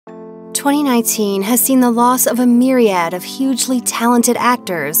2019 has seen the loss of a myriad of hugely talented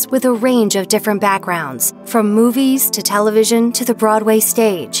actors with a range of different backgrounds, from movies to television to the Broadway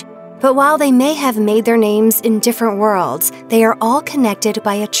stage. But while they may have made their names in different worlds, they are all connected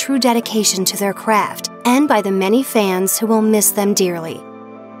by a true dedication to their craft and by the many fans who will miss them dearly.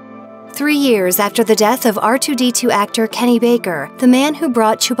 3 years after the death of R2-D2 actor Kenny Baker, the man who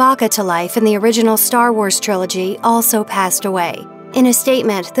brought Chewbacca to life in the original Star Wars trilogy also passed away. In a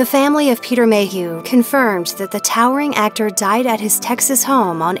statement, the family of Peter Mayhew confirmed that the towering actor died at his Texas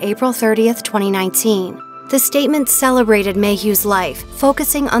home on April 30th, 2019. The statement celebrated Mayhew's life,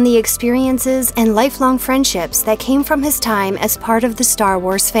 focusing on the experiences and lifelong friendships that came from his time as part of the Star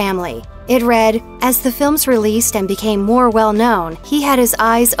Wars family. It read, "As the films released and became more well-known, he had his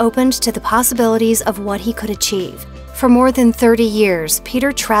eyes opened to the possibilities of what he could achieve. For more than 30 years,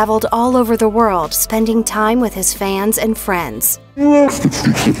 Peter traveled all over the world, spending time with his fans and friends."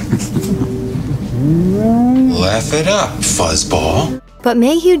 Laugh it up, fuzzball. But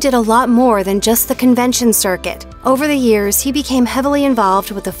Mayhew did a lot more than just the convention circuit. Over the years, he became heavily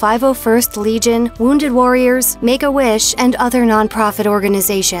involved with the 501st Legion, Wounded Warriors, Make-A-Wish, and other nonprofit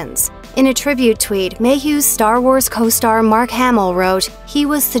organizations. In a tribute tweet, Mayhew's Star Wars co-star Mark Hamill wrote, "He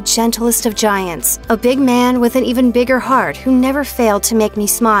was the gentlest of giants, a big man with an even bigger heart who never failed to make me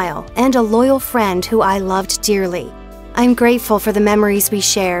smile, and a loyal friend who I loved dearly. I'm grateful for the memories we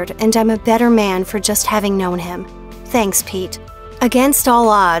shared, and I'm a better man for just having known him. Thanks, Pete." Against all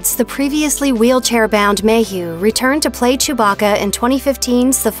odds, the previously wheelchair-bound Mayhew returned to play Chewbacca in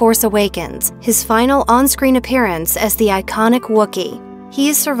 2015's The Force Awakens, his final on-screen appearance as the iconic Wookiee. He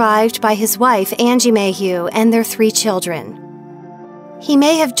is survived by his wife, Angie Mayhew, and their 3 children. He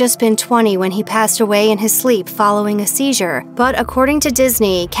may have just been 20 when he passed away in his sleep following a seizure, but according to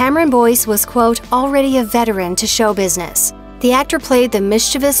Disney, Cameron Boyce was, quote, "already a veteran to show business." The actor played the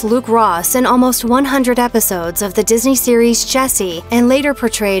mischievous Luke Ross in almost 100 episodes of the Disney series Jessie and later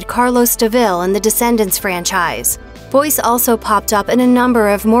portrayed Carlos DeVille in the Descendants franchise. Boyce also popped up in a number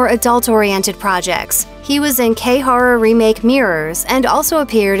of more adult-oriented projects. He was in K-horror remake Mirrors and also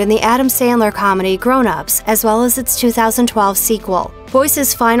appeared in the Adam Sandler comedy Grown Ups, as well as its 2012 sequel.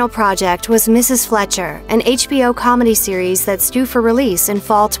 Boyce's final project was Mrs. Fletcher, an HBO comedy series that's due for release in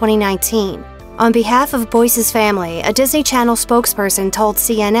fall 2019. On behalf of Boyce's family, a Disney Channel spokesperson told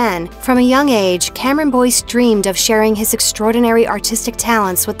CNN, "From a young age, Cameron Boyce dreamed of sharing his extraordinary artistic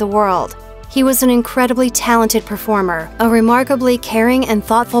talents with the world. He was an incredibly talented performer, a remarkably caring and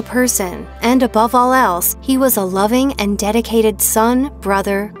thoughtful person, and above all else, he was a loving and dedicated son,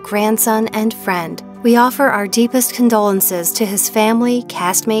 brother, grandson, and friend. We offer our deepest condolences to his family,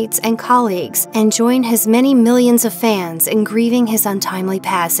 castmates, and colleagues, and join his many millions of fans in grieving his untimely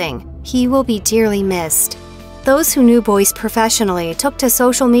passing. He will be dearly missed." Those who knew Boyce professionally took to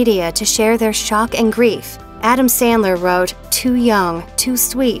social media to share their shock and grief. Adam Sandler wrote, "Too young, too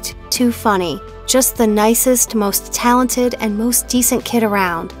sweet, too funny. Just the nicest, most talented, and most decent kid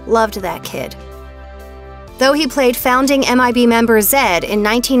around. Loved that kid." Though he played founding MIB member Zed in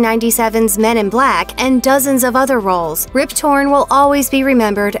 1997's Men in Black and dozens of other roles, Rip Torn will always be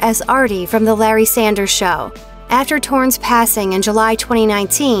remembered as Artie from The Larry Sanders Show. After Torn's passing in July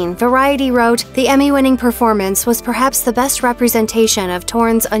 2019, Variety wrote, "The Emmy-winning performance was perhaps the best representation of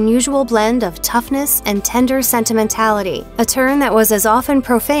Torn's unusual blend of toughness and tender sentimentality, a turn that was as often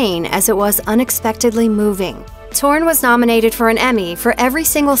profane as it was unexpectedly moving." Torn was nominated for an Emmy for every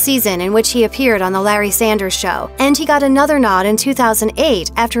single season in which he appeared on The Larry Sanders Show, and he got another nod in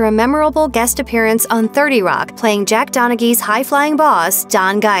 2008 after a memorable guest appearance on 30 Rock, playing Jack Donaghy's high-flying boss,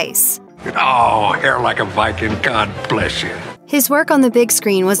 Don Geiss. Oh, hair like a Viking, God bless you. His work on the big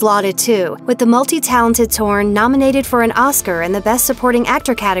screen was lauded too, with the multi-talented Torn nominated for an Oscar in the Best Supporting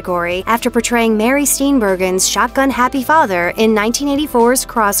Actor category after portraying Mary Steenburgen's shotgun-happy father in 1984's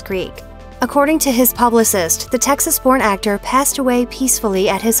Cross Creek. According to his publicist, the Texas-born actor passed away peacefully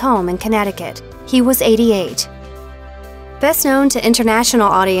at his home in Connecticut. He was 88. Best known to international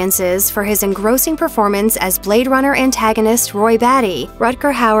audiences for his engrossing performance as Blade Runner antagonist Roy Batty,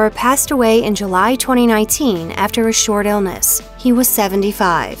 Rutger Hauer passed away in July 2019 after a short illness. He was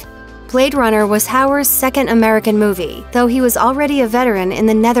 75. Blade Runner was Hauer's second American movie, though he was already a veteran in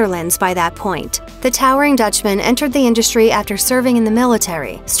the Netherlands by that point. The towering Dutchman entered the industry after serving in the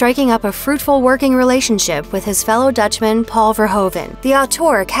military, striking up a fruitful working relationship with his fellow Dutchman Paul Verhoeven. The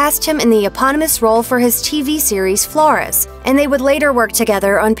auteur cast him in the eponymous role for his TV series Flores, and they would later work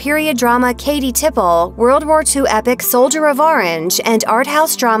together on period drama Katie Tipple, World War II epic Soldier of Orange, and art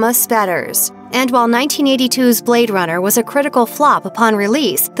house drama Spatters. And while 1982's Blade Runner was a critical flop upon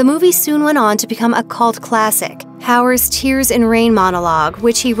release, the movie soon went on to become a cult classic. Hauer's Tears in Rain monologue,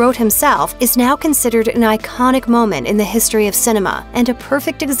 which he wrote himself, is now considered an iconic moment in the history of cinema and a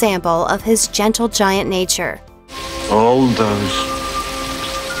perfect example of his gentle giant nature. All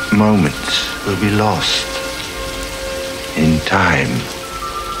those moments will be lost in time.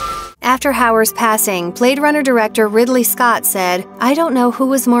 After Hauer's passing, Blade Runner director Ridley Scott said, "I don't know who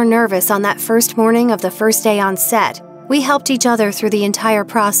was more nervous on that first morning of the first day on set. We helped each other through the entire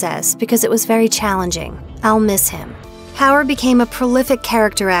process because it was very challenging. I'll miss him." Hauer became a prolific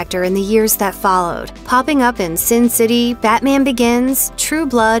character actor in the years that followed, popping up in Sin City, Batman Begins, True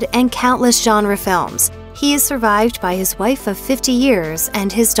Blood, and countless genre films. He is survived by his wife of 50 years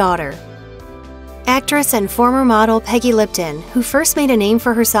and his daughter. Actress and former model Peggy Lipton, who first made a name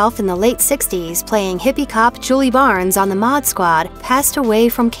for herself in the late 60s playing hippie cop Julie Barnes on the Mod Squad, passed away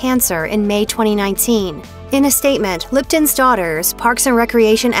from cancer in May 2019. In a statement, Lipton's daughters, Parks and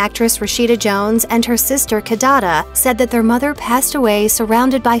Recreation actress Rashida Jones and her sister Kadada, said that their mother passed away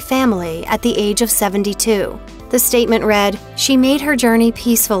surrounded by family at the age of 72. The statement read, "She made her journey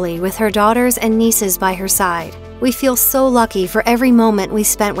peacefully with her daughters and nieces by her side. We feel so lucky for every moment we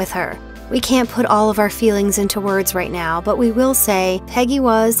spent with her. We can't put all of our feelings into words right now, but we will say Peggy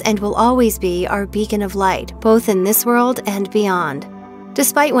was and will always be our beacon of light, both in this world and beyond."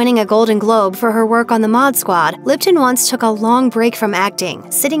 Despite winning a Golden Globe for her work on the Mod Squad, Lipton once took a long break from acting,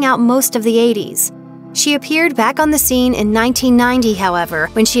 sitting out most of the 80s. She appeared back on the scene in 1990, however,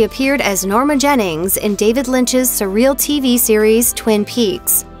 when she appeared as Norma Jennings in David Lynch's surreal TV series Twin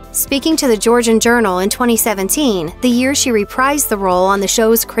Peaks. Speaking to the Georgian Journal in 2017, the year she reprised the role on the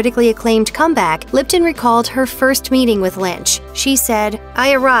show's critically acclaimed comeback, Lipton recalled her first meeting with Lynch. She said,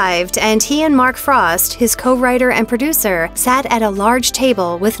 "I arrived, and he and Mark Frost, his co-writer and producer, sat at a large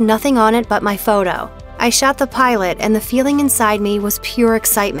table with nothing on it but my photo. I shot the pilot, and the feeling inside me was pure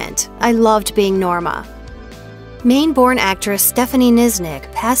excitement. I loved being Norma." Maine-born actress Stefanie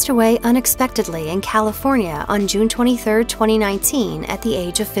Niznik passed away unexpectedly in California on June 23, 2019, at the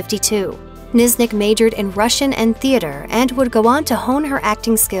age of 52. Niznik majored in Russian and theater and would go on to hone her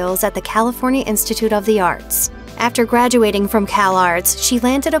acting skills at the California Institute of the Arts. After graduating from Cal Arts, she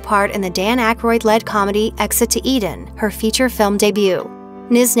landed a part in the Dan Aykroyd-led comedy Exit to Eden, her feature film debut.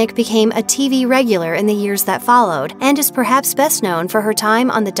 Niznik became a TV regular in the years that followed, and is perhaps best known for her time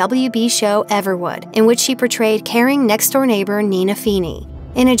on the WB show Everwood, in which she portrayed caring next-door neighbor Nina Feeney.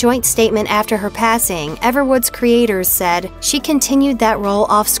 In a joint statement after her passing, Everwood's creators said, "She continued that role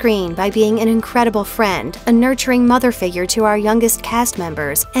off-screen by being an incredible friend, a nurturing mother figure to our youngest cast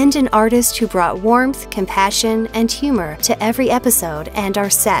members, and an artist who brought warmth, compassion, and humor to every episode and our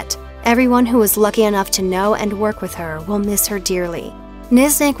set. Everyone who was lucky enough to know and work with her will miss her dearly."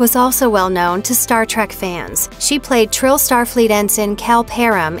 Niznik was also well known to Star Trek fans. She played Trill Starfleet Ensign Cal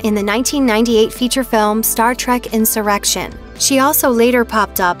Parham in the 1998 feature film Star Trek Insurrection. She also later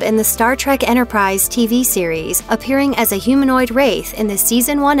popped up in the Star Trek Enterprise TV series, appearing as a humanoid wraith in the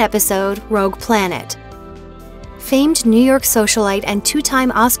Season 1 episode Rogue Planet. Famed New York socialite and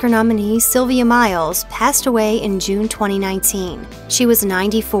two-time Oscar nominee Sylvia Miles passed away in June 2019. She was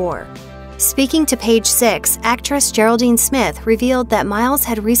 94. Speaking to Page 6, actress Geraldine Smith revealed that Miles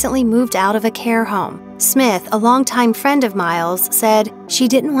had recently moved out of a care home. Smith, a longtime friend of Miles, said, "She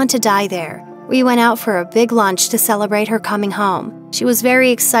didn't want to die there. We went out for a big lunch to celebrate her coming home. She was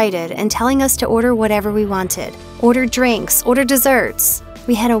very excited and telling us to order whatever we wanted. Order drinks, order desserts.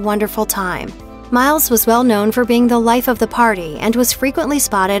 We had a wonderful time." Miles was well known for being the life of the party and was frequently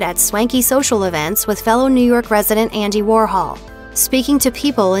spotted at swanky social events with fellow New York resident Andy Warhol. Speaking to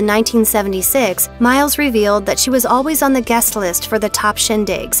People in 1976, Miles revealed that she was always on the guest list for the top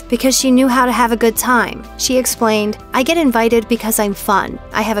shindigs because she knew how to have a good time. She explained, "I get invited because I'm fun.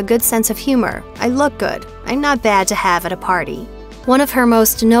 I have a good sense of humor. I look good. I'm not bad to have at a party." One of her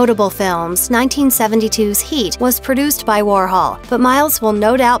most notable films, 1972's Heat, was produced by Warhol, but Miles will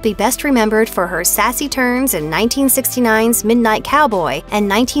no doubt be best remembered for her sassy turns in 1969's Midnight Cowboy and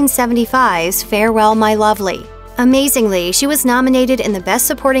 1975's Farewell My Lovely. Amazingly, she was nominated in the Best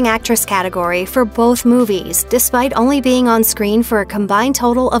Supporting Actress category for both movies, despite only being on screen for a combined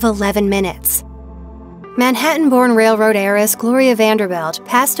total of 11 minutes. Manhattan-born railroad heiress Gloria Vanderbilt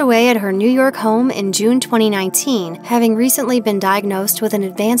passed away at her New York home in June 2019, having recently been diagnosed with an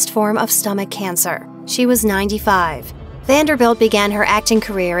advanced form of stomach cancer. She was 95. Vanderbilt began her acting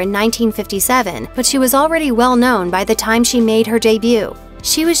career in 1957, but she was already well known by the time she made her debut.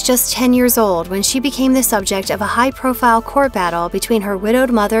 She was just 10 years old when she became the subject of a high-profile court battle between her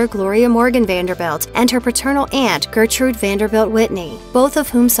widowed mother, Gloria Morgan Vanderbilt, and her paternal aunt, Gertrude Vanderbilt Whitney, both of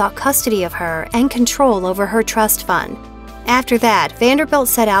whom sought custody of her and control over her trust fund. After that, Vanderbilt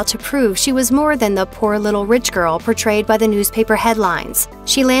set out to prove she was more than the poor little rich girl portrayed by the newspaper headlines.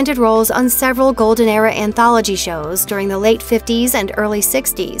 She landed roles on several Golden Era anthology shows during the late 50s and early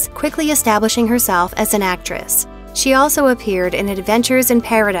 60s, quickly establishing herself as an actress. She also appeared in Adventures in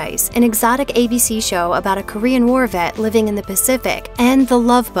Paradise, an exotic ABC show about a Korean War vet living in the Pacific, and The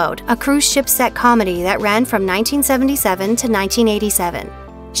Love Boat, a cruise ship set comedy that ran from 1977 to 1987.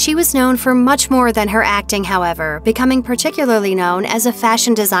 She was known for much more than her acting, however, becoming particularly known as a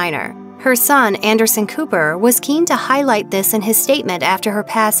fashion designer. Her son, Anderson Cooper, was keen to highlight this in his statement after her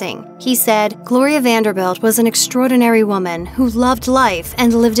passing. He said, "Gloria Vanderbilt was an extraordinary woman who loved life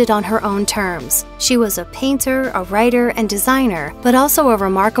and lived it on her own terms. She was a painter, a writer, and designer, but also a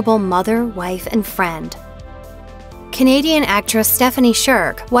remarkable mother, wife, and friend." Canadian actress Stefanie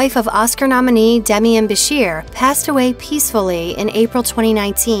Sherk, wife of Oscar nominee Demian Bichir, passed away peacefully in April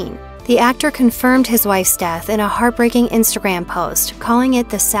 2019. The actor confirmed his wife's death in a heartbreaking Instagram post, calling it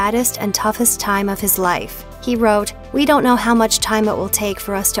the saddest and toughest time of his life. He wrote, "We don't know how much time it will take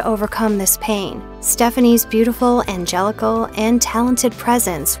for us to overcome this pain. Stefanie's beautiful, angelical, and talented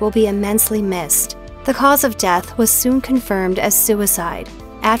presence will be immensely missed." The cause of death was soon confirmed as suicide.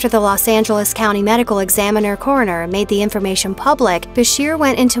 After the Los Angeles County Medical Examiner coroner made the information public, Bichir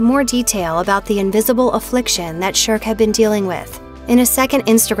went into more detail about the invisible affliction that Sherk had been dealing with. In a second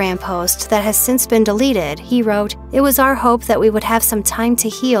Instagram post that has since been deleted, he wrote, "It was our hope that we would have some time to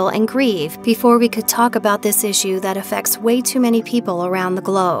heal and grieve before we could talk about this issue that affects way too many people around the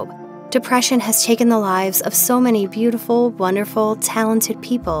globe. Depression has taken the lives of so many beautiful, wonderful, talented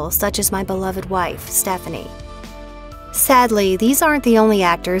people such as my beloved wife, Stefanie." Sadly, these aren't the only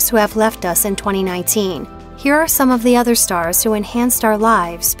actors who have left us in 2019. Here are some of the other stars who enhanced our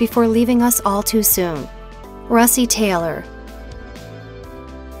lives before leaving us all too soon. Russi Taylor,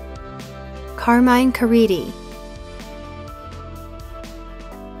 Carmine Caridi,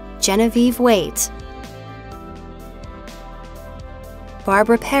 Genevieve Waite,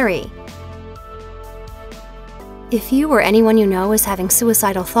 Barbara Perry. If you or anyone you know is having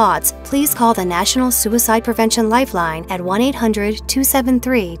suicidal thoughts, please call the National Suicide Prevention Lifeline at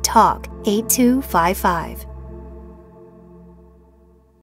 1-800-273-TALK 8255.